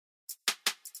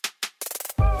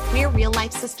We're real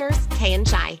life sisters, Kay and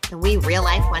Shai, and we real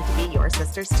life want to be your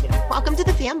sisters too. Welcome to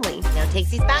the family. No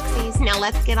takesies backsies. Now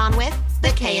let's get on with the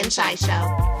Kay and Shai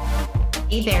Show.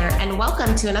 Hey there, and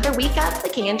welcome to another week of the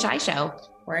Kay and Shai Show.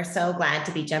 We're so glad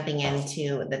to be jumping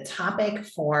into the topic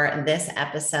for this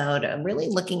episode, really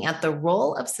looking at the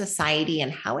role of society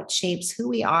and how it shapes who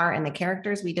we are and the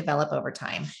characters we develop over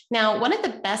time. Now, one of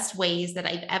the best ways that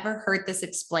I've ever heard this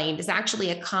explained is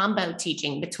actually a combo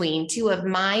teaching between two of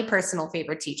my personal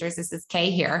favorite teachers. This is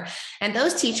Kay here. And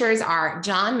those teachers are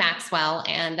John Maxwell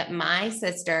and my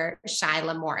sister,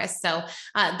 Shyla Morris. So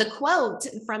the quote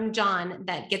from John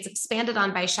that gets expanded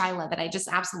on by Shyla that I just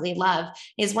absolutely love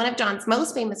is one of John's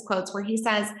most famous quotes where he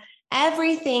says,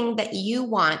 "Everything that you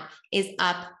want is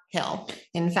uphill."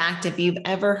 In fact, if you've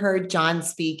ever heard John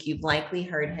speak, you've likely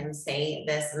heard him say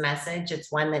this message.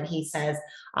 It's one that he says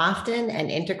often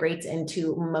and integrates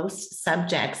into most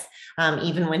subjects.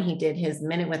 Even when he did his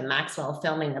Minute with Maxwell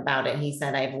filming about it, he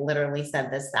said, "I've literally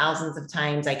said this thousands of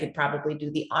times. I could probably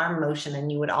do the arm motion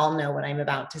and you would all know what I'm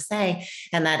about to say."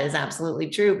 And that is absolutely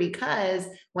true, because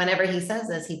whenever he says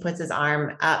this, he puts his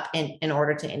arm up in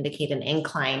order to indicate an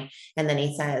incline. And then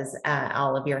he says,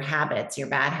 all of your habits, your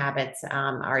bad habits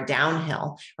are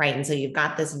downhill, right? And so you've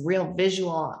got this real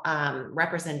visual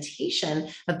representation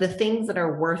of the things that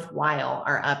are worthwhile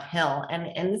are uphill.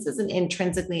 And this is an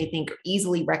intrinsically, I think,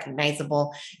 easily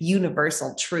recognizable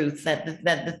universal truth that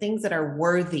the things that are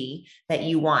worthy that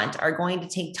you want are going to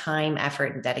take time,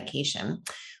 effort, and dedication.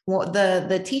 Well,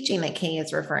 the teaching that Kay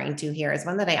is referring to here is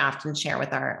one that I often share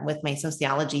with my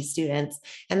sociology students,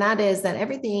 and that is that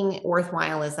everything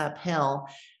worthwhile is uphill,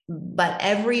 but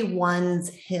everyone's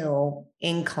hill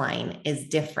incline is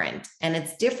different. And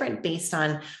it's different based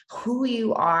on who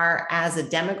you are as a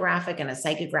demographic and a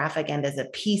psychographic and as a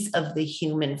piece of the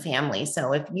human family.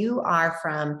 So if you are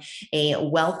from a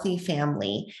wealthy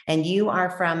family and you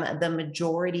are from the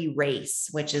majority race,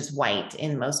 which is white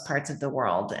in most parts of the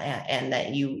world, and that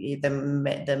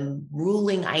the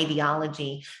ruling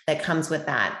ideology that comes with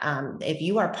that, if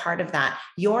you are part of that,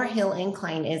 your hill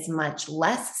incline is much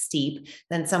less steep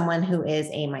than someone who is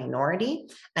a minority,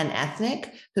 an ethnic,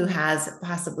 who has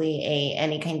possibly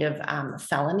any kind of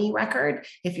felony record.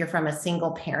 If you're from a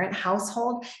single parent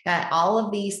household, all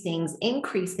of these things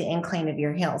increase the incline of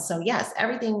your hill. So yes,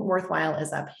 everything worthwhile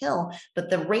is uphill, but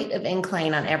the rate of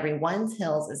incline on everyone's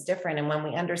hills is different. And when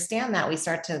we understand that, we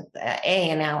start to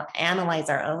now analyze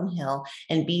our own hill,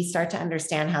 and B, start to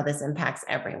understand how this impacts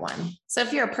everyone. So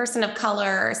if you're a person of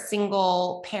color,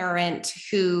 single parent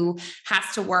who has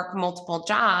to work multiple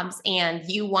jobs, and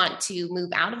you want to move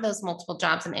out of those multiple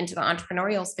jobs and into the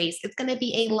entrepreneurial space, it's going to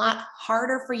be a lot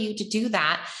harder for you to do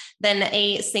that than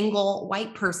a single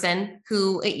white person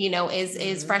who,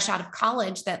 is fresh out of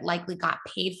college that likely got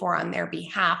paid for on their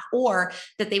behalf, or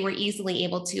that they were easily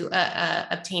able to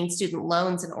obtain student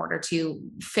loans in order to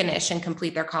finish and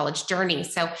complete their college journey.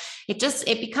 So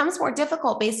it becomes more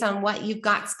difficult based on what you've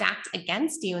got stacked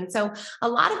against you. And so a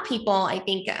lot of people, I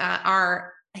think,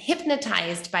 are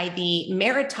hypnotized by the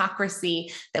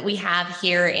meritocracy that we have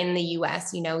here in the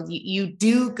US. You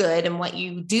do good, and what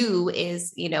you do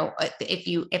is,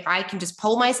 if I can just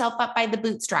pull myself up by the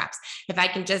bootstraps, if I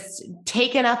can just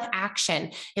take enough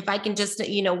action, if I can just,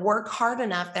 work hard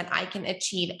enough, that I can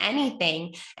achieve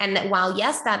anything. And that while,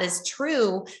 yes, that is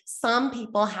true, some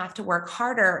people have to work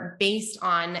harder based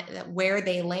on where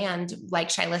they land, like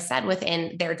Shyla said,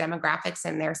 within their demographics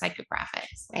and their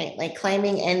psychographics. Right. Like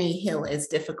climbing any hill is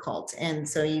difficult. And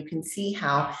so you can see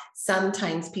how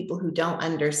sometimes people who don't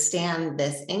understand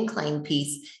this incline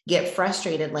piece get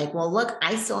frustrated. Like, well, look,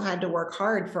 I still had to work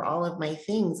hard for all of my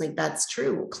things. Like, that's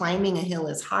true. Climbing a hill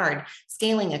is hard.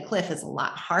 Scaling a cliff is a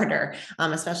lot harder,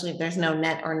 especially if there's no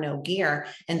net or no gear.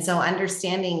 And so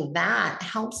understanding that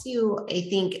helps you, I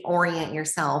think, orient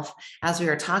yourself, as we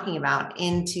were talking about,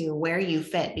 into where you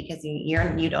fit, because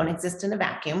you don't exist in a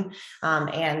vacuum,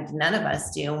 and none of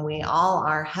us do. We all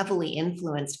are heavily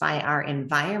influenced by our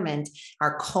environment,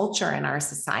 our culture, and our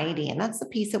society. And that's the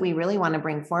piece that we really want to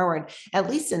bring forward, at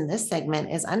least in this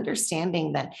segment, is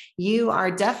understanding that you are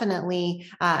definitely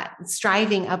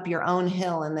striving up your own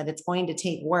hill, and that it's going to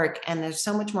take work. And there's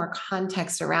so much more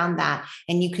context around that.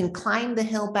 And you can climb the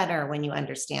hill better when you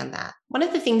understand that. One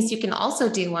of the things you can also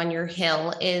do on your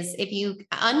hill is if you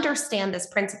understand this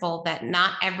principle that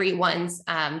not everyone's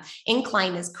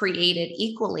incline is created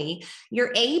equally,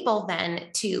 you're able then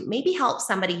to maybe help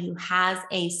somebody who has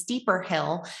a steeper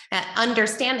hill,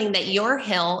 understanding that your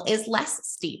hill is less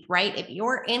steep, right? If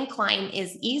your incline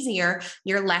is easier,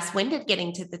 you're less winded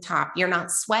getting to the top. You're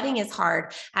not sweating as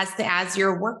hard as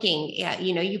you're working.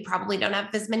 You probably don't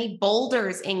have as many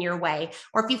boulders in your way.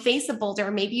 Or if you face a boulder,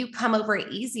 maybe you come over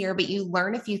it easier, but you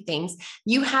learn a few things.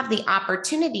 You have the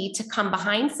opportunity to come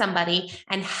behind somebody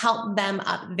and help them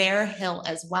up their hill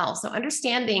as well. So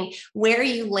understanding where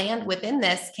you land within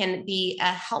this can be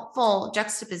a helpful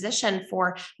juxtaposition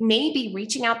for maybe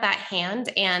reaching out that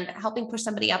hand and helping push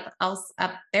somebody else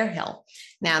up their hill.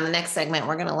 Now, in the next segment,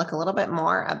 we're going to look a little bit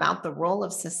more about the role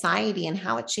of society and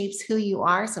how it shapes who you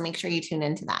are. So make sure you tune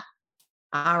into that.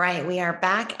 All right, we are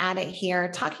back at it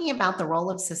here, talking about the role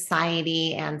of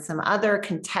society and some other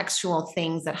contextual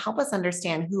things that help us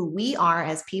understand who we are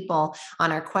as people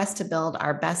on our quest to build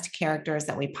our best characters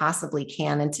that we possibly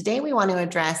can. And today we want to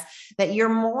address that you're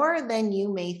more than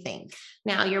you may think.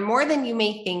 Now, you're more than you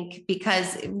may think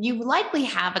because you likely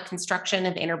have a construction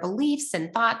of inner beliefs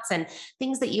and thoughts and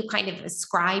things that you kind of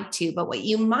ascribe to. But what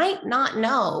you might not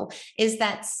know is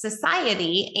that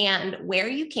society and where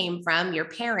you came from, your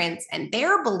parents and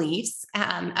their beliefs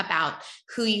about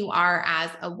who you are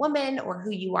as a woman or who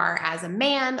you are as a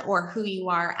man or who you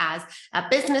are as a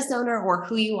business owner or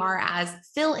who you are as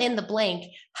fill in the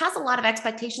blank has a lot of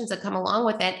expectations that come along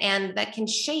with it and that can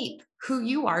shape who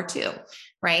you are too,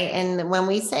 right? And when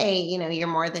we say, you're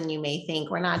more than you may think,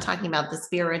 we're not talking about the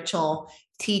spiritual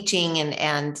teaching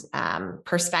and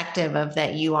perspective of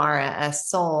that you are a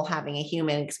soul having a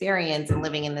human experience and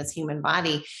living in this human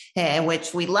body,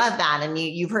 which we love that. And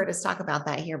you've heard us talk about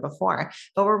that here before,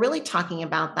 but we're really talking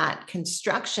about that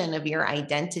construction of your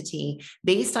identity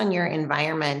based on your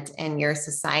environment and your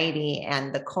society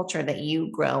and the culture that you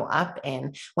grow up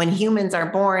in. When humans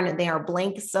are born, they are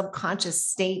blank subconscious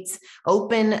states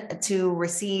open to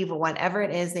receive whatever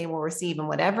it is they will receive, and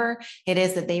whatever it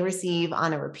is that they receive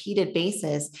on a repeated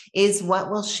basis is what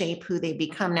will shape who they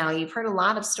become. Now, you've heard a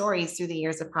lot of stories through the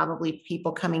years of probably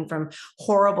people coming from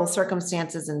horrible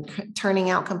circumstances and turning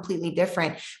out completely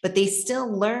different, but they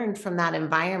still learned from that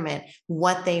environment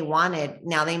what they wanted.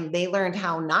 Now, they learned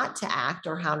how not to act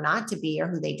or how not to be or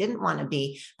who they didn't want to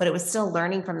be, but it was still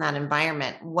learning from that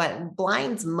environment. What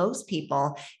blinds most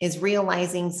people is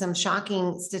realizing some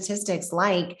shocking statistics,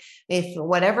 like if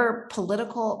whatever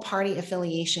political party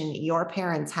affiliation your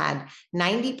parents had,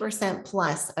 90% plus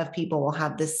of people will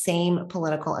have the same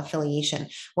political affiliation.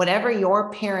 Whatever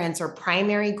your parents or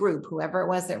primary group, whoever it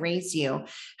was that raised you,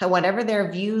 whatever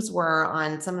their views were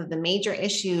on some of the major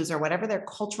issues or whatever their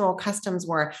cultural customs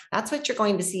were, that's what you're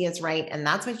going to see as right. And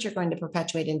that's what you're going to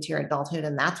perpetuate into your adulthood.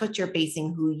 And that's what you're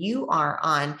basing who you are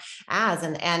on as.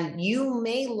 And you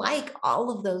may like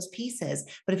all of those pieces,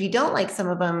 but if you don't like some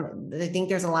of them, I think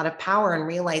there's a lot of power in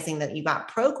realizing that you got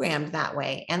programmed that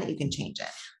way and that you can change it.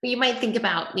 You might think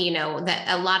about, that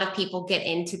a lot of people get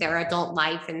into their adult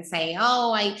life and say,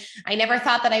 oh, I never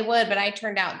thought that I would, but I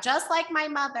turned out just like my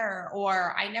mother,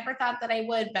 or I never thought that I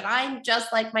would, but I'm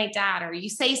just like my dad. Or you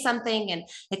say something and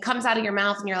it comes out of your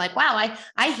mouth and you're like, wow,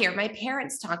 I hear my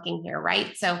parents talking here,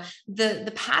 right? So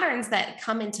the patterns that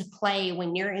come into play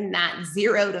when you're in that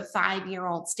 0 to 5 year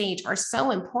old stage are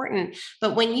so important.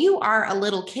 But when you are a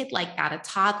little kid like that, a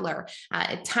toddler,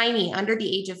 tiny, under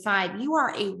the age of 5, you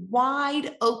are a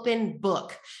wide open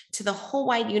book to the whole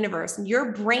wide universe.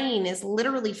 Your brain is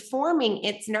literally forming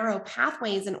its neural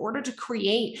pathways in order to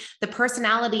create the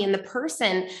personality and the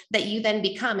person that you then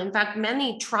become. In fact,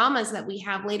 many traumas that we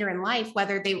have later in life,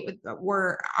 whether they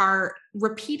are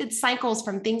repeated cycles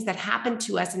from things that happened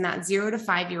to us in that 0 to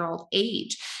 5 year old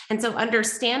age. And so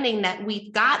understanding that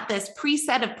we've got this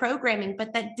preset of programming,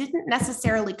 but that didn't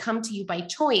necessarily come to you by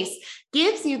choice,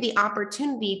 gives you the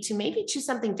opportunity to maybe choose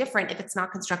something different if it's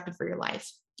not constructive for your life.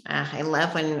 I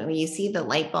love when you see the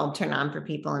light bulb turn on for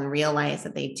people and realize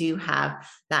that they do have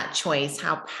that choice,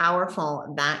 how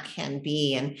powerful that can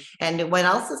be. And what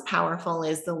else is powerful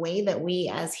is the way that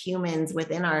we as humans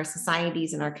within our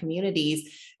societies and our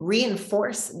communities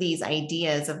reinforce these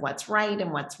ideas of what's right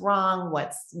and what's wrong,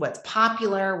 what's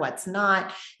popular, what's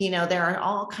not. There are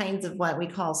all kinds of what we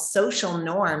call social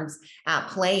norms at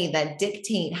play that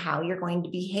dictate how you're going to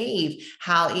behave,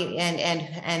 how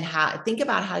think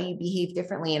about how you behave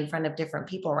differently differently in front of different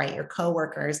people, right? Your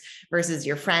coworkers versus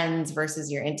your friends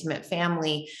versus your intimate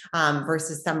family,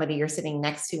 versus somebody you're sitting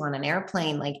next to on an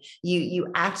airplane. Like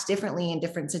you act differently in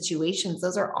different situations.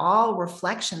 Those are all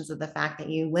reflections of the fact that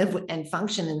you live and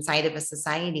function inside of a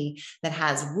society that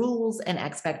has rules and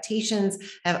expectations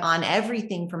on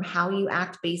everything from how you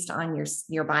act based on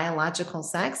your biological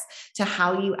sex to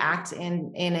how you act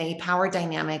in a power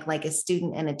dynamic like a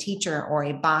student and a teacher or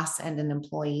a boss and an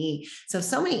employee.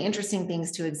 So many interesting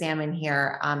things to examine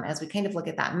here as we kind of look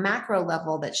at that macro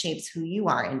level that shapes who you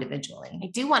are individually. I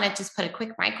do want to just put a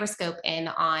quick microscope in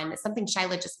on something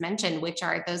Shyla just mentioned, which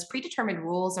are those predetermined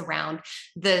rules around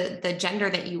the gender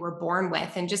that you were born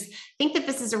with. And just think that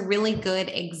this is a really good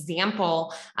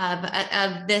example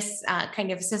of this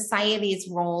kind of society's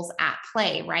roles at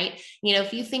play, right? You know,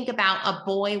 if you think about a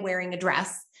boy wearing a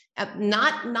dress,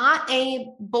 not a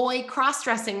boy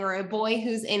cross-dressing or a boy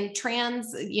who's in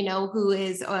trans, you know, who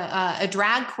is a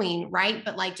drag queen, right?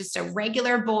 But like just a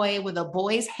regular boy with a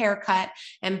boy's haircut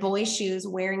and boy's shoes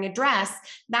wearing a dress,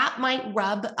 that might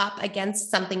rub up against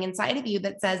something inside of you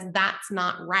that says that's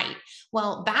not right.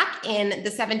 Well, back in the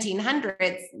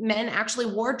 1700s, men actually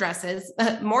wore dresses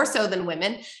more so than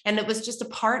women, and it was just a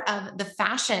part of the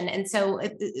fashion. And so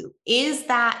is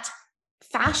that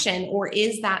fashion, or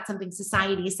is that something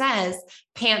society says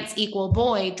pants equal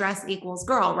boy, dress equals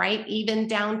girl, right? Even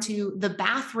down to the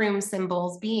bathroom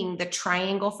symbols being the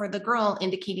triangle for the girl,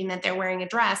 indicating that they're wearing a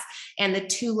dress, and the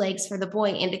two legs for the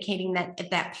boy, indicating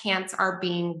that pants are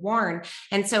being worn.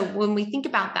 And so when we think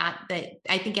about that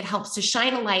I think it helps to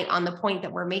shine a light on the point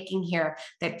that we're making here,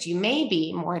 that you may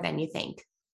be more than you think.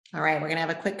 All right, we're going to have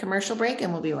a quick commercial break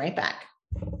and we'll be right back.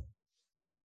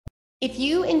 If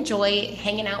you enjoy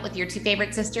hanging out with your two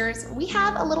favorite sisters, we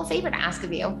have a little favor to ask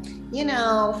of you. You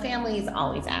know, family is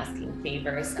always asking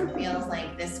favors, so it feels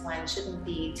like this one shouldn't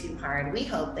be too hard. We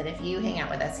hope that if you hang out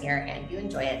with us here and you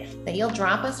enjoy it, that you'll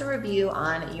drop us a review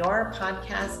on your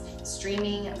podcast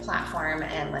streaming platform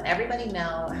and let everybody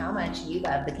know how much you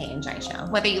love the Kay and Jai Show.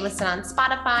 Whether you listen on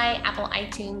Spotify, Apple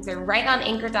iTunes, or right on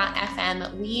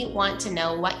Anchor.fm, we want to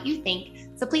know what you think.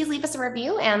 So please leave us a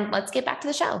review and let's get back to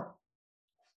the show.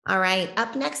 All right,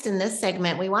 up next in this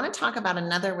segment, we want to talk about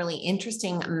another really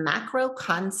interesting macro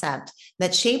concept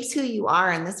that shapes who you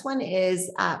are. And this one is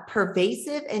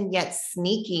pervasive and yet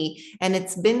sneaky. And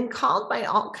it's been called by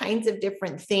all kinds of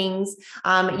different things.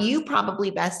 You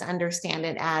probably best understand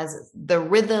it as the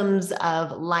rhythms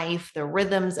of life, the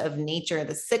rhythms of nature,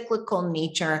 the cyclical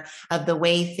nature of the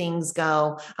way things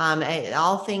go.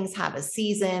 All things have a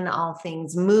season, all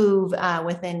things move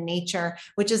within nature,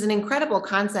 which is an incredible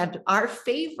concept. Our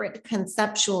favorite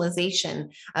conceptualization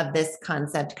of this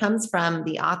concept comes from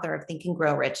the author of Think and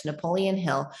Grow Rich, Napoleon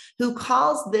Hill, who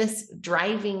calls this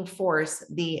driving force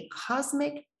the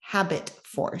cosmic habit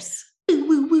force. I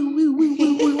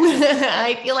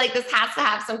feel like this has to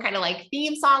have some kind of like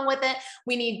theme song with it.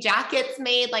 We need jackets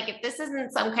made. Like if this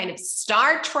isn't some kind of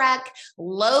Star Trek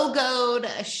logoed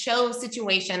show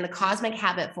situation, the cosmic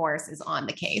habit force is on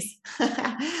the case.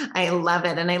 I love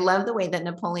it. And I love the way that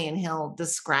Napoleon Hill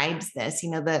describes this.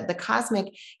 You know, the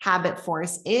cosmic habit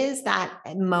force is that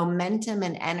momentum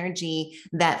and energy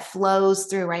that flows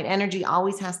through, right? Energy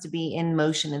always has to be in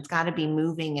motion. It's got to be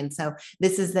moving. And so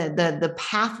this is the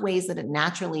pathways that it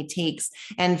naturally takes.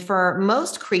 And for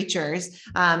most creatures,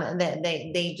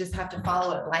 they just have to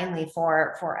follow it blindly.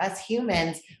 For us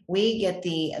humans, we get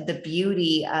the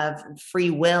beauty of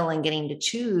free will and getting to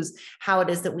choose how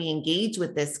it is that we engage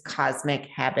with this cosmic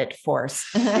habit force.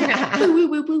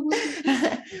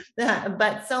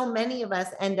 But so many of us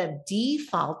end up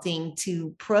defaulting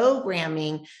to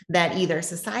programming that either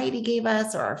society gave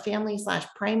us or our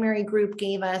family/primary group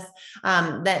gave us,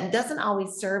 that doesn't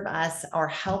always serve us or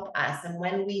help us. And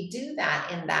when we do that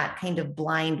in that kind of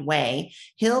blind way,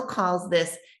 Hill calls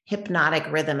this hypnotic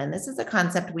rhythm. And this is a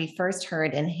concept we first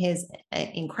heard in his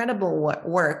incredible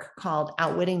work called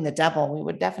Outwitting the Devil. We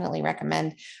would definitely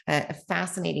recommend a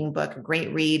fascinating book, a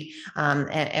great read,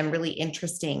 and really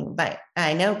interesting. But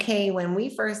I know, Kay, when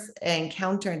we first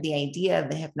encountered the idea of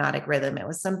the hypnotic rhythm, it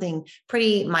was something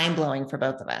pretty mind-blowing for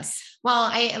both of us.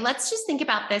 Well, let's just think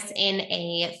about this in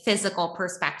a physical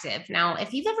perspective. Now,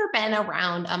 if you've ever been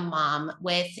around a mom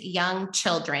with young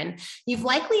children, you've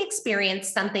likely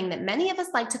experienced something that many of us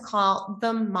like to call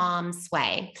the mom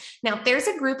sway. Now, if there's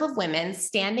a group of women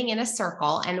standing in a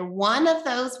circle and one of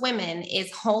those women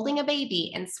is holding a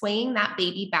baby and swaying that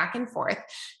baby back and forth,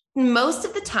 most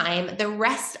of the time, the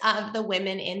rest of the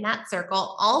women in that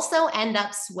circle also end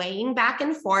up swaying back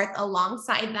and forth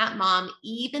alongside that mom,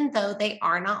 even though they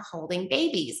are not holding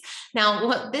babies.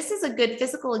 Now, this is a good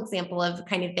physical example of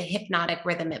kind of the hypnotic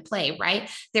rhythm at play, right?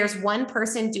 There's one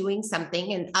person doing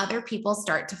something and other people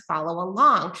start to follow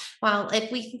along. Well,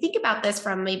 if we think about this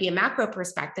from maybe a macro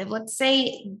perspective, let's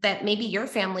say that maybe your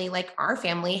family, like our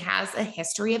family, has a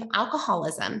history of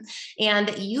alcoholism,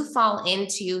 and you fall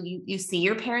into, you see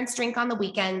your parents drink on the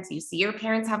weekends, you see your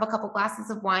parents have a couple glasses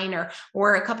of wine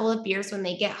or a couple of beers when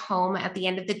they get home at the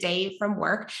end of the day from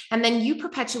work, and then you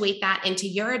perpetuate that into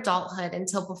your adulthood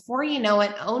until before you know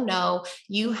it, oh no,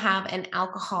 you have an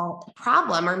alcohol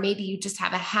problem, or maybe you just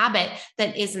have a habit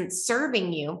that isn't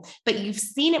serving you, but you've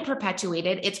seen it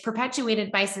perpetuated. It's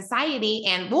perpetuated by society,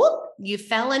 and whoop, you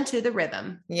fell into the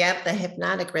rhythm. Yep, the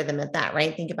hypnotic rhythm at that,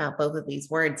 right? Think about both of these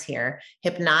words here.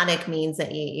 Hypnotic means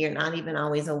that you're not even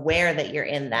always aware that you're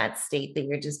in that state, that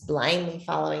you're just blindly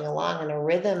following along. And a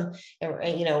rhythm,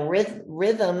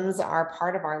 rhythms are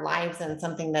part of our lives and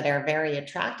something that are very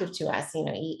attractive to us.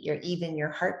 Even your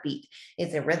heartbeat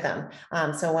is a rhythm.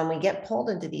 So when we get pulled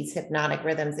into these hypnotic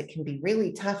rhythms, it can be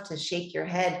really tough to shake your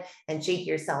head and shake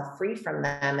yourself free from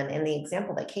them. And in the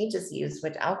example that Kate just used,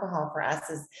 which alcohol for us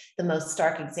is the most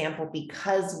stark example,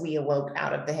 because we awoke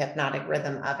out of the hypnotic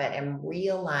rhythm of it and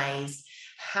realized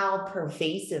how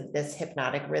pervasive this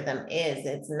hypnotic rhythm is.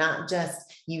 It's not just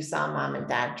you saw mom and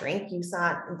dad drink, you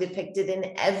saw it depicted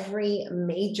in every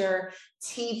major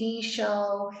TV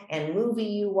show and movie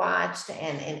you watched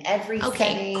and in every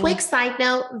setting. Quick side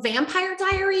note, Vampire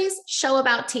Diaries show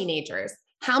about teenagers.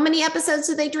 How many episodes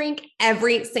do they drink?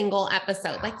 Every single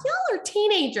episode. Like, y'all are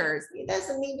teenagers. It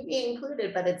doesn't need to be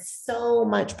included, but it's so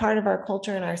much part of our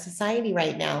culture and our society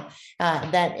right now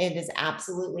that it is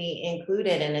absolutely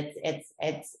included. And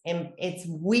it's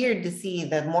weird to see.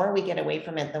 The more we get away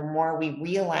from it, the more we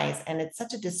realize. And it's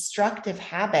such a destructive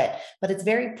habit, but it's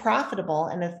very profitable.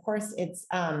 And of course, it's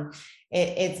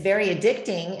very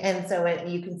addicting. And so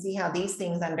you can see how these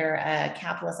things under a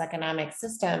capitalist economic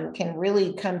system can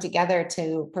really come together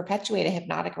to perpetuate a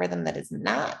hypnotic rhythm that is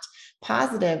not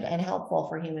positive and helpful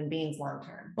for human beings long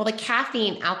term. Well, the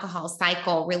caffeine alcohol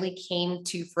cycle really came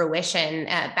to fruition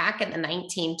back in the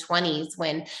 1920s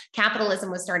when capitalism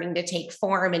was starting to take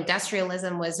form.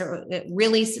 Industrialism was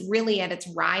really at its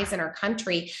rise in our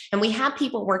country. And we had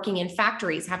people working in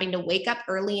factories having to wake up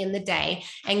early in the day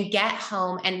and get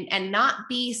home and not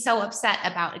be so upset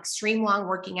about extreme long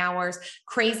working hours,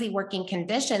 crazy working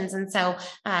conditions. And so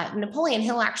Napoleon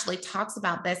Hill actually talks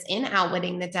about this in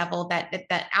Outwitting the Devil,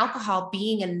 that alcohol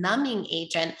being a numbing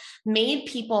agent made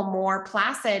people more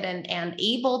placid and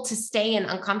able to stay in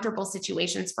uncomfortable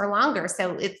situations for longer.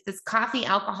 So it's this coffee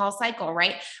alcohol cycle,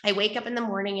 right? I wake up in the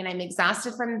morning and I'm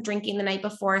exhausted from drinking the night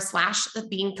before /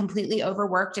 being completely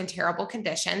overworked in terrible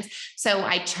conditions. So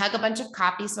I chug a bunch of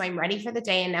coffee. So I'm ready for the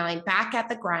day. And now I'm back at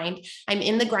the grind. I'm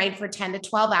in the grind for 10 to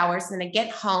 12 hours. And I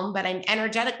get home, but I'm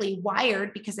energetically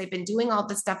wired because I've been doing all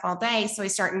this stuff all day. So I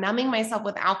start numbing myself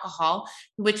with alcohol,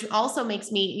 which also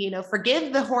makes me,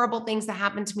 forgive the horrible things that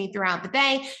happen to me throughout the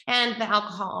day. And the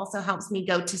alcohol also helps me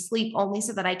go to sleep only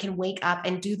so that I can wake up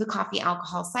and do the coffee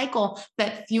alcohol cycle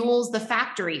that fuels the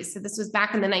factories. So this was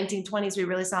back in the 1920s. We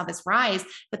really saw this rise,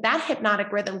 but that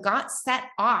hypnotic rhythm got set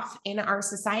off in our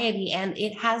society and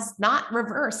it has not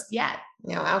reversed yet.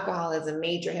 Alcohol is a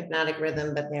major hypnotic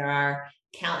rhythm, but there are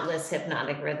countless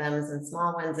hypnotic rhythms and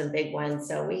small ones and big ones.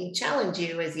 So we challenge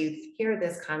you as you hear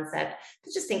this concept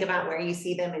to just think about where you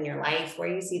see them in your life, where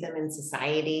you see them in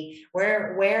society,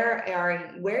 where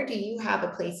do you have a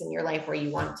place in your life where you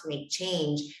want to make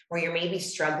change, where you're maybe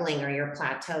struggling or you're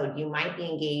plateaued. You might be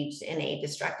engaged in a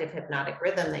destructive hypnotic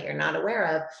rhythm that you're not aware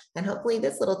of. And hopefully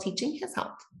this little teaching has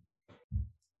helped.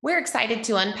 We're excited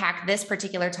to unpack this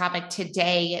particular topic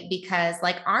today because,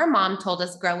 like our mom told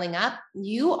us growing up,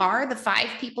 you are the 5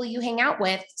 people you hang out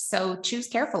with, so choose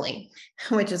carefully.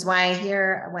 Which is why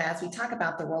here, as we talk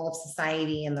about the role of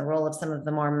society and the role of some of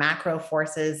the more macro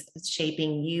forces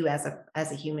shaping you as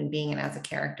a human being and as a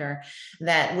character,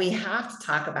 that we have to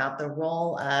talk about the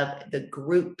role of the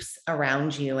groups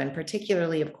around you. And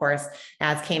particularly, of course,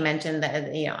 as Kay mentioned, that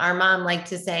our mom liked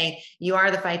to say, you are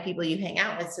the 5 people you hang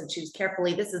out with, so choose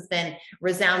carefully. This has been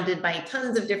resounded by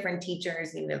tons of different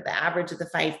teachers, the average of the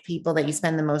 5 people that you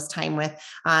spend the most time with.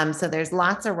 So there's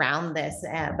lots around this,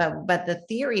 but the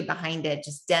theory behind it,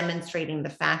 just demonstrating the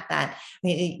fact that,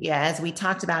 as we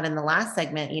talked about in the last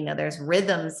segment, there's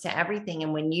rhythms to everything.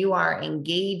 And when you are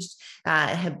engaged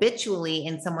habitually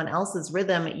in someone else's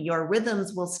rhythm, your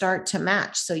rhythms will start to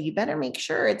match. So you better make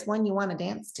sure it's one you want to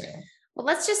dance to. Well,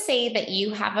 let's just say that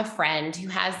you have a friend who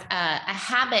has a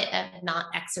habit of not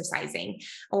exercising,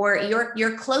 or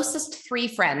your closest three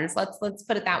friends. Let's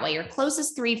put it that way. Your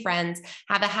closest three friends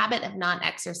have a habit of not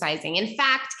exercising. In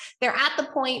fact, they're at the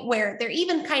point where they're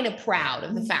even kind of proud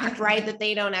of the fact, right, that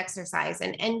they don't exercise,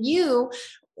 and you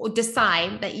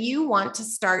decide that you want to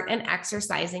start an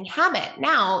exercising habit.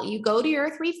 Now you go to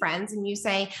your three friends and you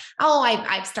say, oh,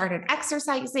 I've started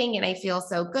exercising and I feel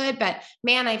so good, but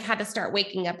man, I've had to start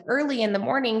waking up early in the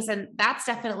mornings and that's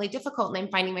definitely difficult. And I'm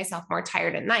finding myself more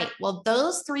tired at night. Well,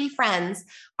 those three friends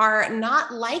are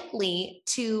not likely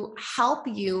to help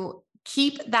you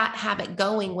keep that habit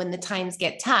going when the times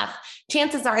get tough.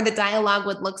 Chances are the dialogue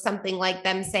would look something like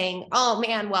them saying, oh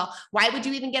man, well, why would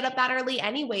you even get up that early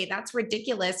anyway? That's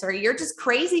ridiculous. Or you're just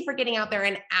crazy for getting out there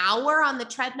an hour on the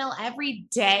treadmill every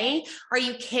day. Are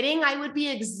you kidding? I would be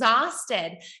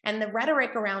exhausted. And the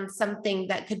rhetoric around something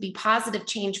that could be positive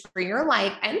change for your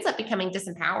life ends up becoming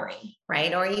disempowering.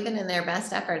 Right? Or even in their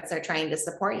best efforts, they're trying to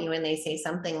support you and they say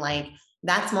something like,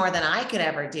 that's more than I could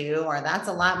ever do, or that's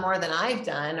a lot more than I've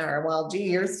done, or, well, gee,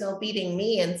 you're still beating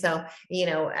me. And so,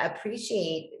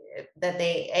 appreciate that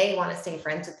they A, want to stay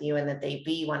friends with you, and that they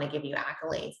B, want to give you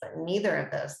accolades, but neither of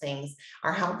those things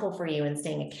are helpful for you in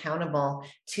staying accountable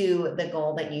to the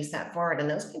goal that you set forward. And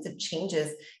those kinds of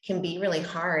changes can be really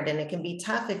hard, and it can be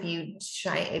tough if you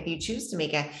choose to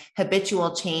make a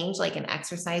habitual change, like an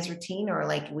exercise routine, or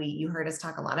like you heard us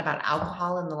talk a lot about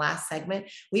alcohol in the last segment.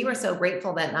 We were so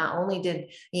grateful that not only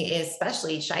did,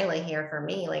 especially Shyla here for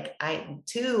me, like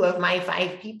two of my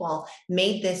 5 people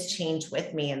made this change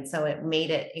with me. And so it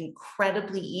made it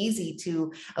incredibly easy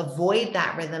to avoid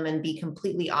that rhythm and be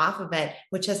completely off of it,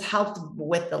 which has helped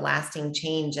with the lasting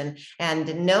change.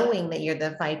 And knowing that you're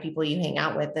the 5 people you hang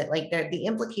out with, that like the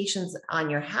implications on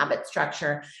your habit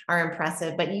structure are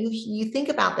impressive. But you think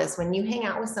about this when you hang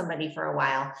out with somebody for a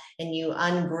while and you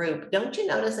ungroup, don't you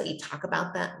notice that you talk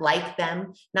about that like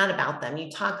them, not about them? You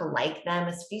talk like them.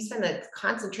 If you spend a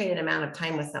concentrated amount of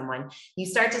time with someone, you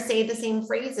start to say the same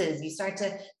phrases, you start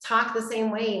to talk the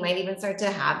same way, you might even start to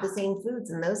have the same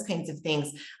foods and those kinds of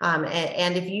things.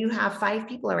 And if you have 5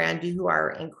 people around you who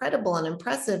are incredible and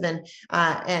impressive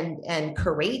and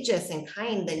courageous and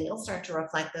kind, then you'll start to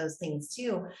reflect those things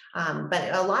too.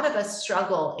 But a lot of us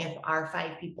struggle if our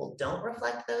 5 people don't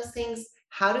reflect those things.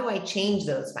 How do I change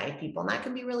those 5 people? And that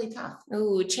can be really tough.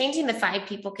 Ooh, changing the 5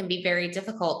 people can be very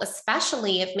difficult,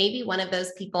 especially if maybe one of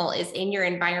those people is in your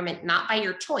environment, not by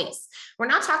your choice. We're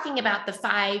not talking about the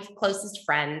 5 closest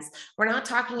friends. We're not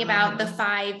talking about the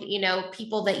 5,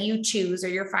 people that you choose or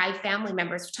your 5 family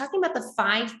members. We're talking about the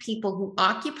 5 people who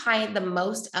occupy the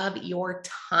most of your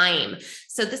time.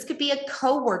 So this could be a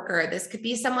coworker. This could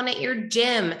be someone at your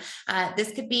gym.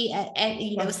 This could be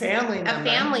a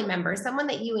family member, someone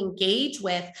that you engage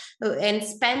with and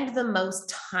spend the most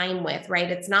time with,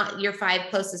 right? It's not your 5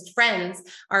 closest friends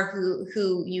are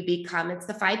who you become. It's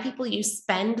the 5 people you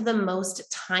spend the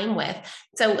most time with.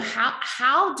 So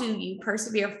how do you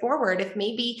persevere forward if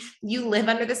maybe you live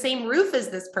under the same roof as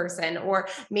this person, or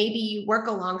maybe you work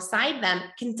alongside them?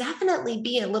 Can definitely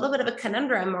be a little bit of a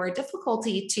conundrum or a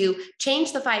difficulty to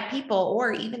change the 5 people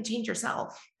or even change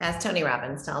yourself. As Tony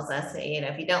Robbins tells us,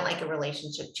 if you don't like a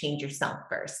relationship, change yourself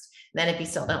first. Then if you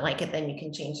still don't like it, then you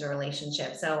can change the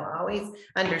relationship. So always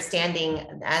understanding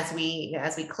as we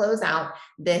close out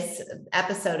this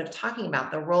episode of talking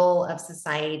about the role of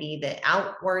society, the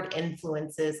outward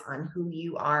influences on who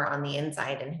you are on the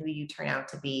inside and who you turn out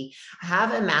to be,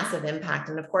 have a massive impact.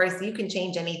 And of course, you can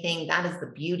change anything. That is the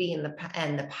beauty and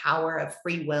the power of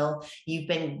free will. You've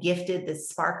been gifted this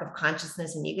spark of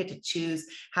consciousness, and you get to choose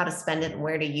how to spend it and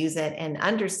where to use it. And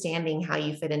understanding how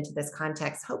you fit into this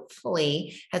context,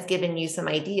 hopefully, has given you some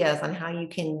ideas on how you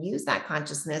can use that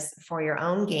consciousness for your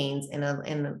own gains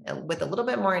with a little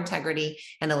bit more integrity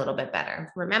and a little bit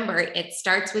better. Remember, it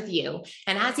starts with you.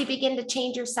 And as you begin to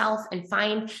change yourself and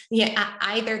find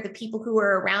either the people who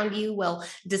are around you will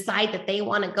decide that they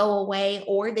want to go away,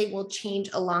 or they will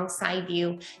change alongside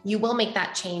you, you will make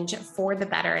that change for the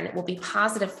better, and it will be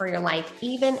positive for your life,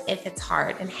 even if it's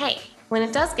hard. And hey, when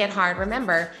it does get hard,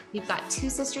 remember, you've got 2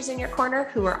 sisters in your corner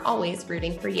who are always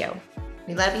rooting for you.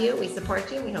 We love you. We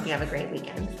support you. We hope you have a great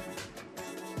weekend.